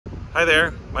Hi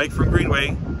there, Mike from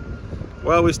Greenway.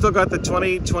 Well, we still got the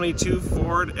 2022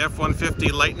 Ford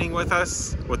F-150 Lightning with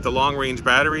us with the long-range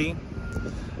battery.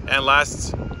 And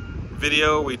last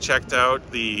video we checked out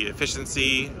the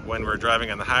efficiency when we're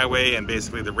driving on the highway and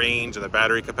basically the range and the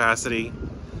battery capacity.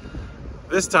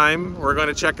 This time we're going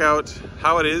to check out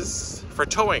how it is for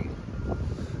towing.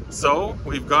 So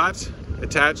we've got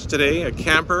attached today a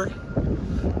camper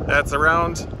that's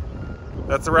around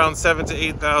 7,000 to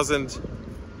 8,000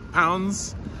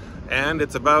 pounds, and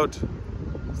it's about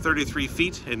 33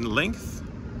 feet in length.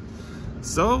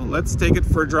 So let's take it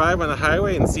for a drive on the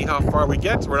highway and see how far we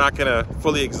get. We're not going to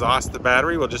fully exhaust the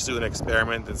battery, we'll just do an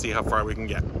experiment and see how far we can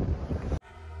get.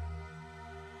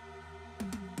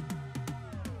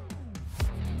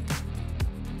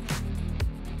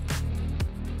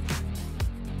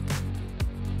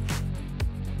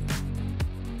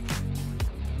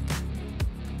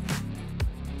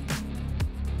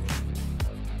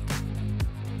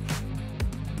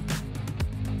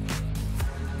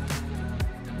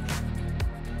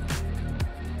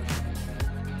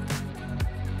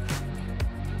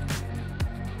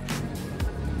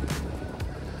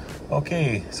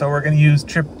 Okay, so we're going to use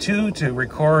trip 2 to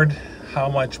record how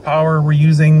much power we're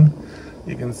using.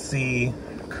 You can see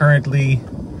currently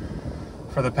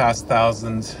for the past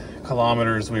 1,000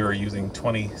 kilometers we were using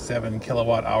 27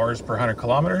 kilowatt hours per 100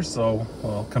 kilometers. So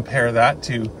we'll compare that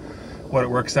to what it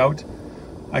works out.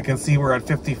 I can see we're at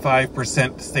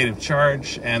 55% state of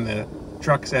charge and the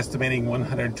truck's estimating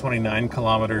 129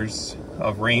 kilometers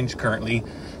of range currently,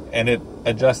 and it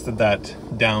adjusted that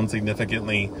down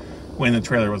significantly when the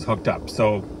trailer was hooked up.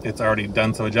 So it's already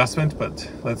done some adjustment, but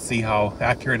let's see how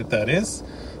accurate that is.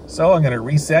 So I'm going to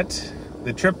reset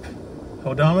the trip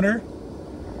odometer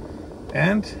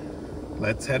and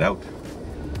let's head out.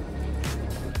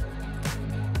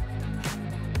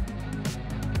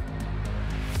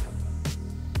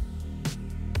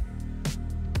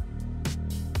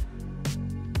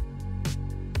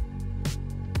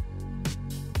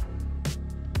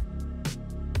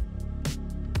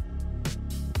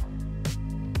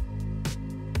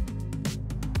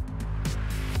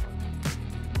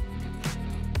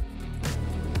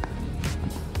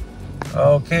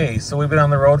 Okay, so we've been on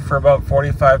the road for about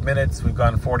 45 minutes. We've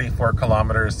gone 44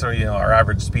 kilometers, so our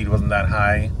average speed wasn't that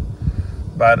high.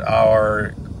 But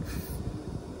our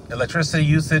electricity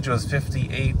usage was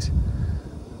 58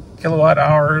 kilowatt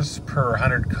hours per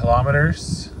 100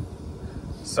 kilometers.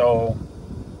 So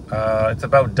it's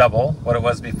about double what it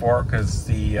was before, because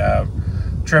the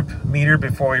trip meter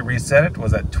before we reset it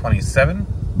was at 27.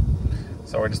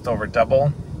 So we're just over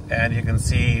double. And you can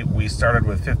see we started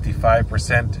with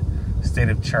 55% state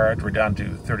of charge, we're down to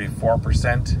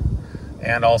 34%,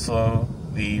 and also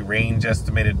the range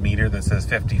estimated meter that says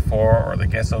 54, or the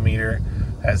Gesso meter,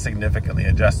 has significantly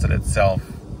adjusted itself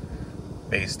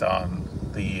based on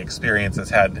the experience it's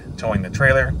had towing the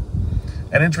trailer.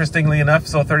 And interestingly enough,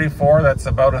 so 34, that's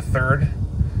about a third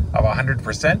of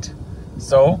 100%.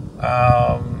 So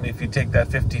if you take that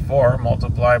 54,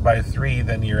 multiply by 3,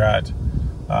 then you're at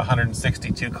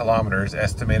 162 kilometers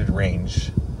estimated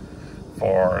range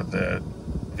for the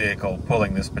vehicle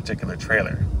pulling this particular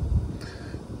trailer.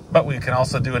 But we can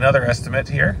also do another estimate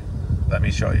here. Let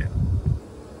me show you.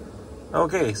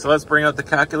 Okay, so let's bring out the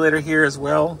calculator here as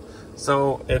well.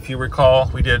 So if you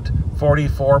recall, we did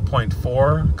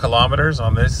 44.4 kilometers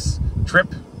on this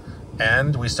trip,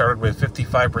 and we started with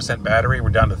 55% battery. We're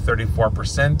down to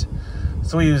 34%.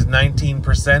 So we used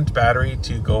 19% battery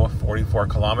to go 44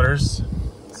 kilometers.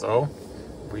 So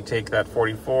if we take that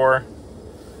 44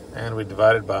 and we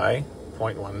divide it by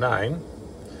 0.19,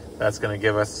 that's going to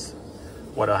give us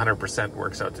what 100%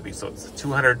 works out to be. So it's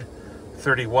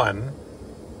 231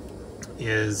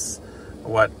 is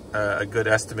what a good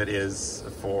estimate is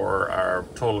for our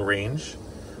total range,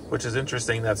 which is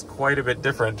interesting. That's quite a bit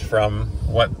different from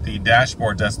what the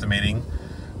dashboard's estimating.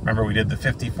 Remember, we did the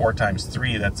 54 times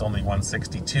 3, that's only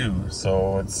 162.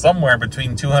 So it's somewhere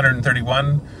between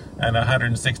 231 and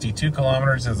 162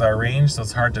 kilometers is our range, so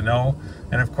it's hard to know.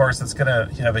 And of course, it's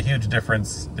gonna have a huge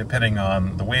difference depending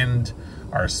on the wind,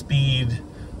 our speed,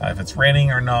 if it's raining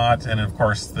or not. And of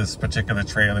course, this particular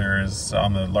trailer is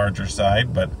on the larger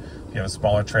side, but if you have a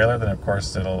smaller trailer, then of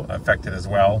course it'll affect it as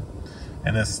well.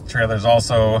 And this trailer is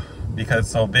also, because it's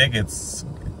so big, it's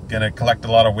gonna collect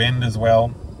a lot of wind as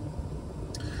well.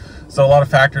 So a lot of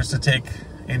factors to take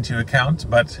into account,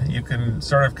 but you can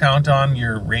sort of count on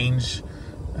your range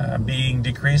being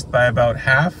decreased by about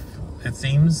half, it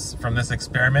seems, from this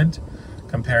experiment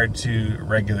compared to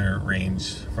regular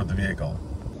range for the vehicle.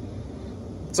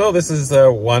 So this is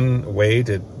one way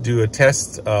to do a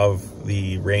test of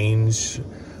the range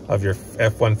of your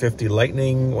F-150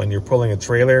 Lightning when you're pulling a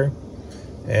trailer.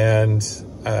 And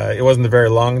it wasn't a very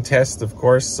long test, of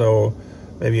course, so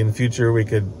maybe in the future we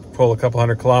could pull a couple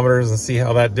hundred kilometers and see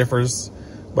how that differs.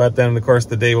 But then, of course,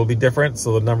 the day will be different,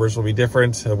 so the numbers will be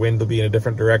different. The wind will be in a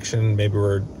different direction. Maybe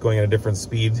we're going at a different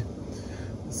speed.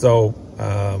 So,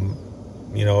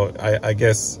 you know, I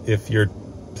guess if you're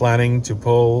planning to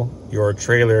pull your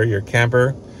trailer, your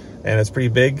camper, and it's pretty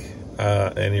big,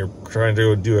 and you're trying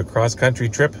to do a cross-country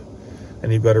trip,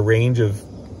 and you've got a range of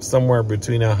somewhere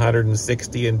between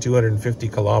 160 and 250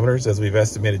 kilometers, as we've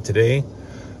estimated today,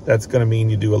 that's going to mean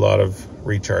you do a lot of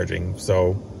recharging.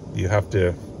 So you have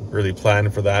to really plan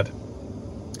for that.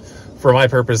 For my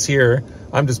purpose here,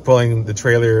 I'm just pulling the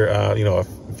trailer, you know,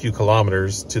 a few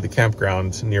kilometers to the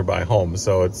campground nearby home.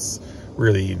 So it's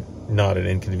really not an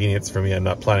inconvenience for me. I'm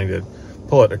not planning to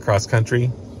pull it across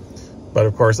country. But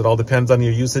of course, it all depends on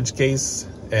your usage case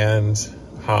and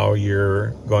how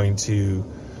you're going to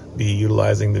be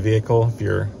utilizing the vehicle. If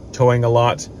you're towing a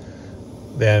lot,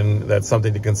 then that's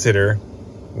something to consider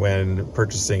when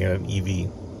purchasing an EV.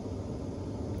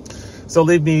 So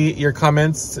leave me your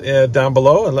comments down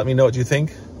below and let me know what you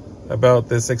think about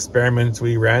this experiment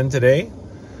we ran today.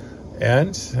 And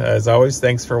as always,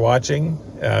 thanks for watching.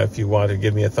 If you want to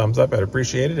give me a thumbs up, I'd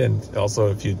appreciate it. And also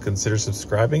if you'd consider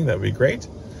subscribing, that would be great.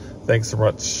 Thanks so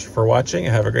much for watching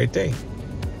and have a great day.